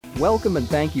Welcome and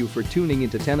thank you for tuning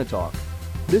into Tenatalk.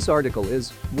 This article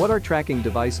is, What are tracking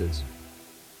devices?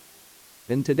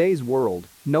 In today's world,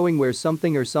 knowing where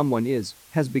something or someone is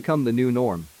has become the new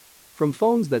norm. From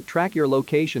phones that track your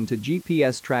location to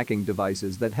GPS tracking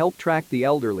devices that help track the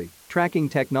elderly, tracking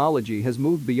technology has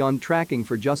moved beyond tracking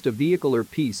for just a vehicle or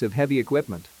piece of heavy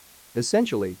equipment.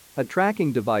 Essentially, a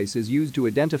tracking device is used to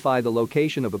identify the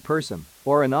location of a person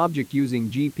or an object using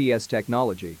GPS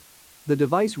technology. The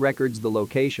device records the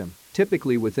location,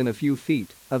 typically within a few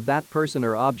feet, of that person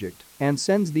or object and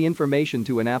sends the information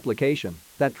to an application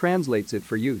that translates it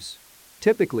for use.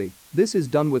 Typically, this is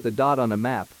done with a dot on a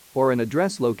map or an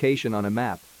address location on a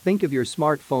map. Think of your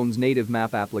smartphone's native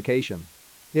map application.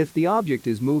 If the object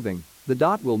is moving, the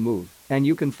dot will move, and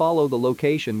you can follow the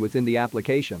location within the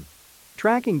application.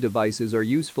 Tracking devices are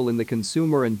useful in the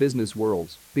consumer and business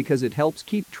worlds because it helps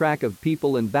keep track of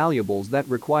people and valuables that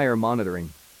require monitoring.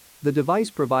 The device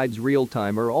provides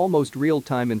real-time or almost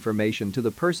real-time information to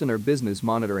the person or business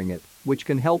monitoring it, which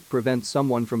can help prevent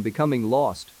someone from becoming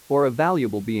lost or a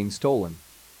valuable being stolen.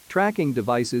 Tracking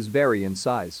devices vary in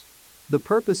size. The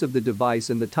purpose of the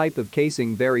device and the type of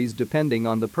casing varies depending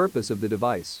on the purpose of the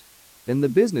device. In the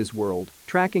business world,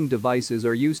 tracking devices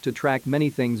are used to track many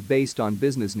things based on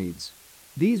business needs.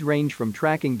 These range from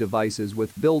tracking devices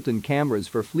with built-in cameras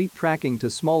for fleet tracking to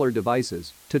smaller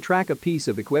devices to track a piece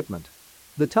of equipment.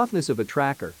 The toughness of a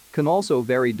tracker can also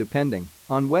vary depending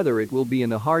on whether it will be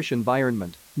in a harsh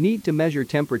environment, need to measure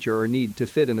temperature or need to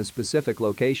fit in a specific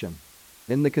location.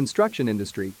 In the construction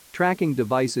industry, tracking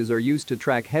devices are used to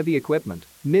track heavy equipment,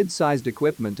 mid-sized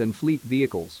equipment and fleet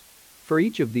vehicles. For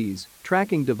each of these,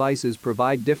 tracking devices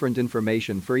provide different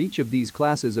information for each of these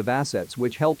classes of assets,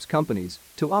 which helps companies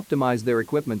to optimize their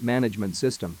equipment management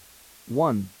system.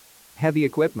 1. Heavy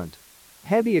equipment.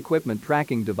 Heavy equipment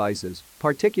tracking devices,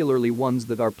 particularly ones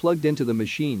that are plugged into the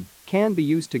machine, can be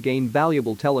used to gain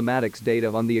valuable telematics data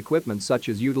on the equipment such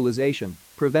as utilization,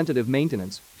 preventative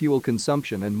maintenance, fuel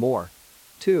consumption and more.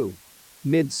 2.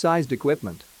 Mid-sized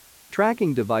equipment.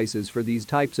 Tracking devices for these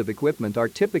types of equipment are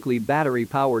typically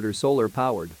battery-powered or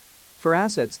solar-powered. For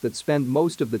assets that spend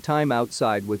most of the time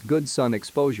outside with good sun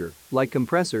exposure, like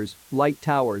compressors, light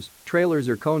towers, trailers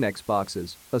or Connex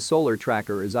boxes, a solar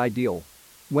tracker is ideal.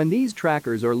 When these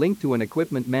trackers are linked to an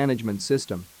equipment management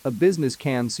system, a business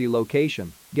can see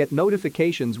location, get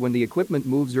notifications when the equipment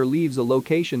moves or leaves a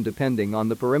location depending on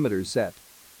the parameters set.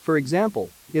 For example,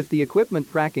 if the equipment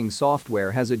tracking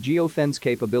software has a geofence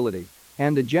capability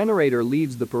and a generator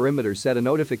leaves the perimeter set, a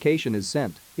notification is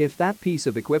sent if that piece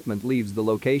of equipment leaves the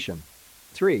location.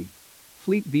 3.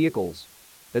 Fleet vehicles.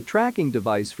 A tracking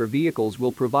device for vehicles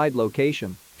will provide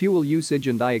location, fuel usage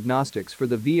and diagnostics for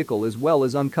the vehicle as well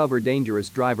as uncover dangerous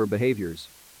driver behaviors.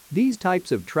 These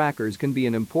types of trackers can be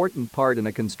an important part in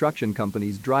a construction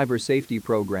company's driver safety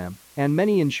program, and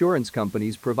many insurance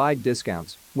companies provide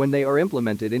discounts when they are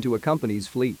implemented into a company's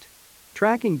fleet.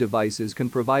 Tracking devices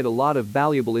can provide a lot of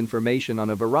valuable information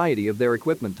on a variety of their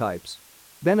equipment types.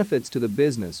 Benefits to the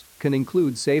business can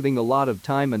include saving a lot of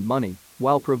time and money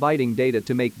while providing data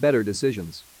to make better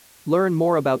decisions. Learn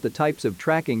more about the types of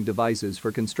tracking devices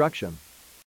for construction.